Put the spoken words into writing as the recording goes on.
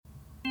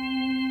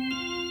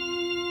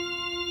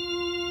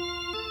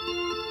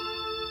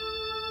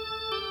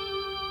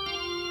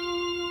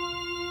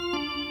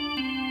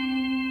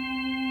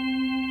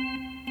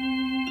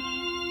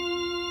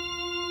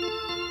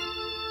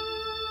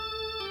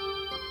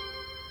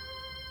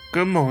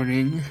Good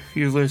morning.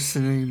 You're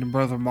listening to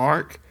Brother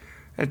Mark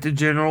at the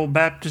General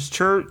Baptist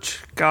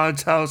Church,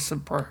 God's House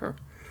of Prayer.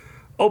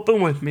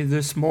 Open with me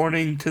this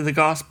morning to the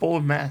Gospel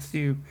of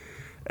Matthew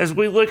as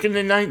we look in the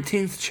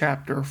 19th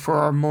chapter for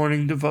our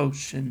morning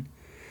devotion.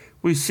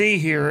 We see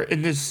here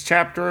in this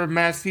chapter of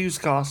Matthew's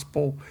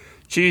Gospel,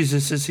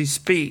 Jesus as he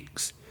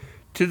speaks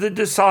to the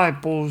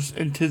disciples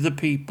and to the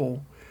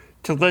people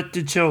to let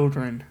the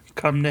children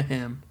come to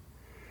him.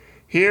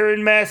 Here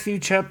in Matthew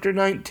chapter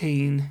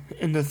 19,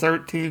 in the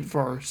 13th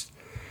verse,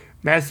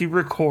 Matthew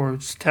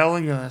records,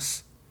 telling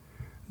us,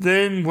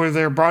 "Then were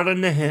there brought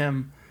unto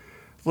him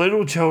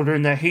little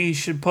children, that he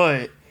should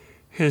put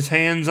his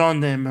hands on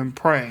them and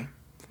pray.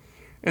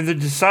 And the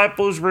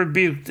disciples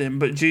rebuked them,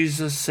 but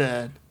Jesus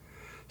said,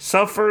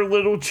 Suffer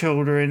little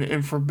children,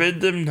 and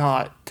forbid them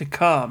not to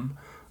come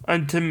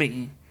unto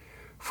me,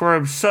 for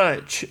of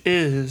such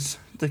is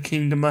the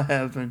kingdom of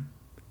heaven."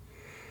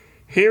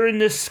 Here in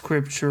this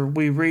scripture,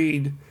 we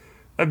read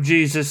of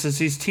Jesus as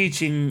he's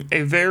teaching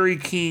a very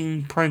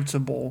keen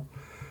principle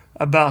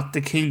about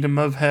the kingdom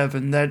of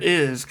heaven, that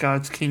is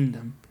God's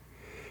kingdom.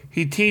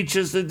 He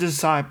teaches the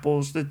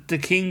disciples that the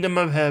kingdom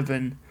of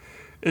heaven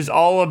is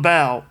all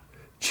about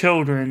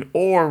children,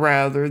 or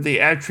rather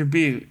the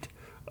attribute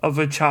of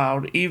a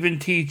child, even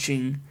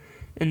teaching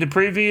in the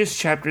previous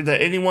chapter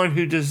that anyone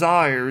who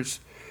desires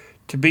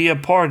to be a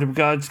part of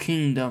God's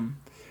kingdom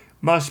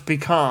must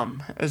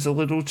become as a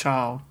little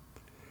child.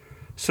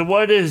 So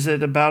what is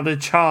it about a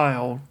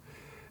child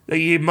that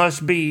you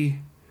must be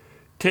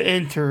to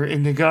enter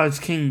into God's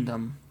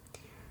kingdom?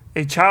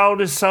 A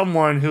child is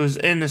someone who is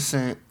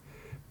innocent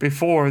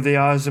before the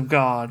eyes of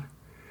God.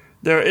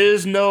 There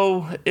is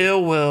no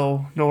ill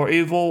will, nor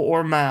evil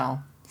or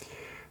mal.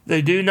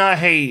 They do not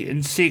hate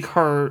and seek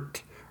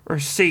hurt or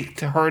seek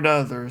to hurt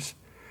others.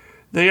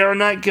 They are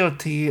not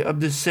guilty of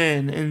the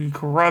sin and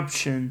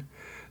corruption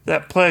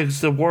that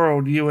plagues the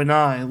world you and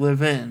I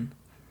live in.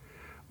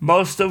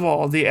 Most of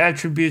all, the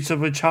attributes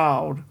of a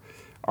child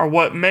are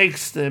what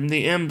makes them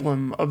the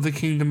emblem of the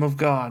kingdom of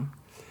God.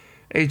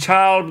 A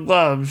child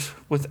loves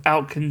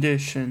without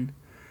condition.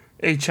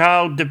 A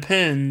child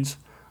depends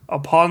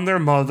upon their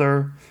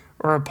mother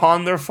or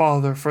upon their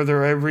father for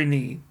their every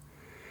need.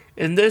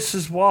 And this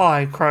is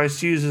why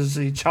Christ uses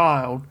a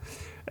child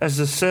as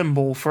a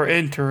symbol for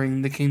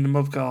entering the kingdom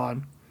of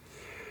God.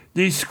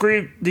 These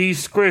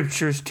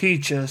scriptures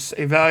teach us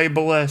a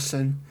valuable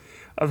lesson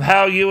of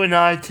how you and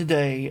I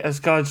today, as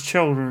God's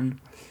children,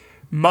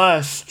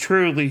 must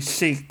truly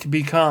seek to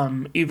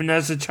become, even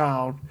as a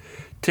child,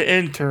 to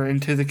enter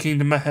into the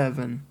kingdom of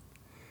heaven.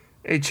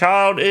 A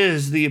child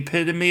is the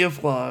epitome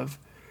of love,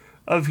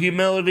 of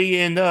humility,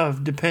 and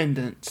of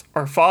dependence.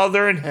 Our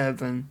Father in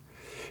heaven,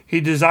 He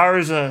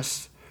desires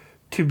us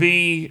to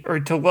be,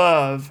 or to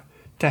love,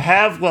 to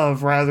have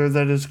love rather,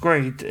 that is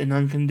great and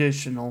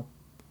unconditional.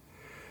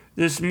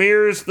 This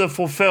mirrors the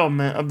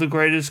fulfillment of the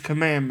greatest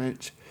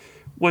commandments,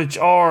 which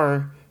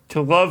are to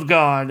love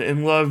God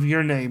and love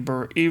your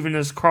neighbor, even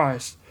as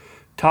Christ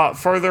taught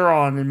further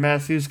on in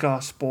Matthew's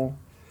Gospel.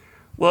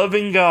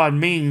 Loving God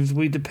means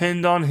we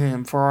depend on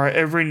Him for our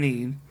every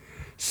need,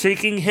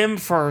 seeking Him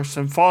first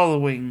and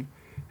following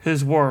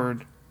His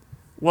word.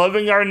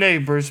 Loving our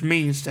neighbors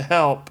means to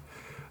help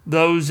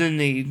those in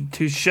need,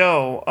 to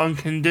show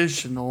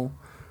unconditional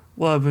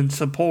love and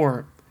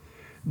support.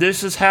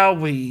 This is how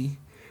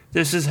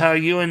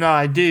you and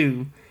I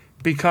do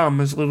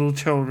become as little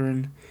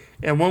children.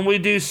 And when we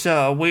do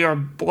so, we are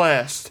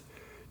blessed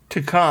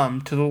to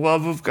come to the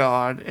love of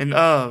God and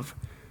of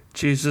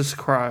Jesus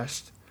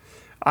Christ.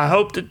 I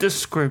hope that this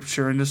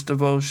scripture and this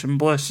devotion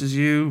blesses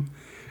you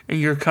in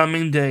your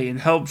coming day and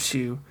helps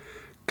you,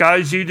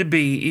 guides you to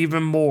be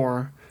even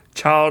more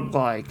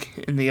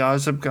childlike in the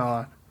eyes of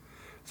God.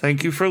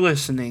 Thank you for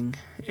listening,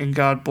 and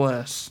God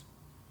bless.